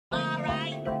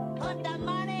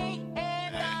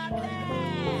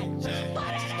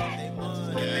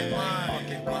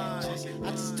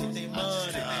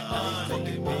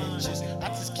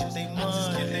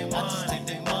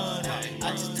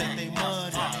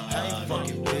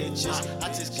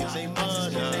get they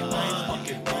money. I ain't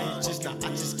fucking bitches, nah,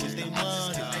 I just get they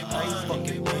money. I ain't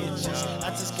fucking bitches, I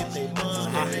just get they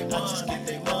money. I just get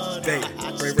they money. Baby,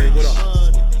 Ray, what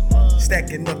up?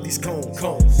 Stacking up these cones,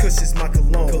 cause it's my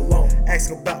cologne.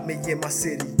 Ask about me in my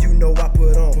city, you know I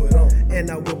put on. And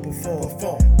I will perform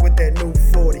with that new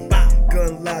 40.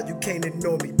 Gun loud, you can't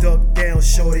ignore me. Duck down,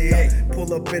 shorty.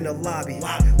 Pull up in the lobby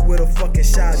with a fucking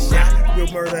shotty.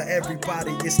 We'll murder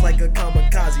everybody, it's like a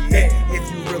kamikaze.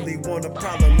 If you really want a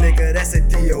problem, nigga, that's a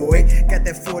DOA. Got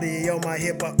that 40 on my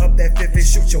hip, I up that 50,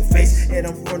 shoot your face. And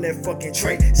I'm from that fucking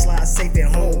trait, slide safe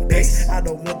and home base. I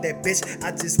don't want that bitch,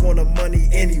 I just want the money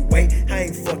anyway. I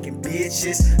ain't fucking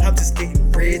bitches, I'm just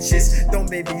getting riches. Don't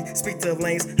make me speak to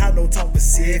lanes, I don't talk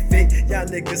Pacific. Y'all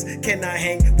niggas cannot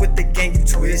hang with the gang, you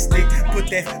twisted. Put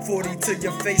that 40 to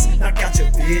your face, knock out your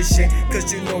vision.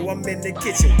 Cause you know I'm in the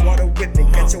kitchen, water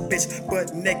whipping. Got your bitch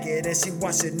butt naked and she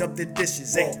washing up the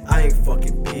dishes. I ain't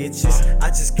fucking bitches, I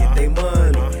just get they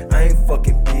money. I ain't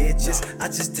fucking bitches, I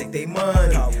just take they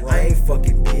money. I ain't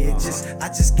fucking bitches, I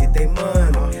just get they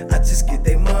money. I just get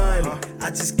they money, I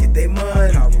just get they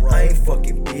money. I ain't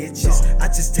fucking bitches, I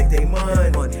just take they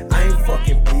money. I ain't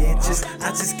fucking bitches, I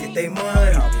just get they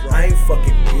money. I ain't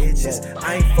fucking bitches,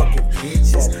 I ain't fucking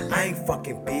bitches. I ain't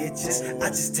fucking bitches, I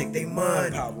just take they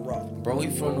money. Bro, he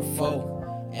from the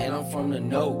foe, and I'm from the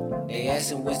no. They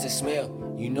asking what's the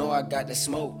smell, you know I got the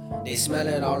smoke. They smell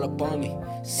it all up on me,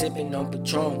 sipping on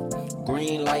Patron.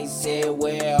 Green lights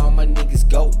everywhere, all my niggas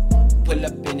go. Pull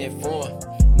up in that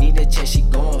form, need a check, she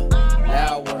going.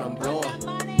 Loud when I'm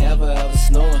blowing, never ever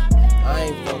snowing. I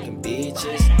ain't fucking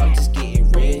bitches, I'm just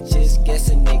getting riches. Guess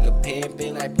a nigga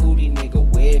pimpin', like booty nigga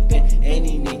whippin'.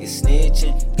 Any nigga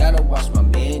snitching, gotta watch my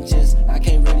mentions. I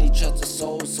can't really trust a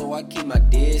soul, so I keep my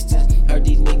distance. Heard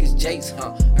these niggas jakes,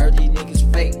 heard these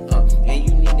niggas fake, and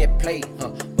you need that plate,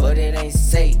 but it ain't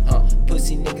safe,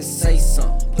 Pussy niggas say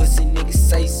some, pussy niggas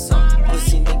say some,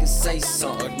 pussy niggas say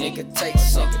some, a nigga take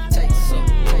some.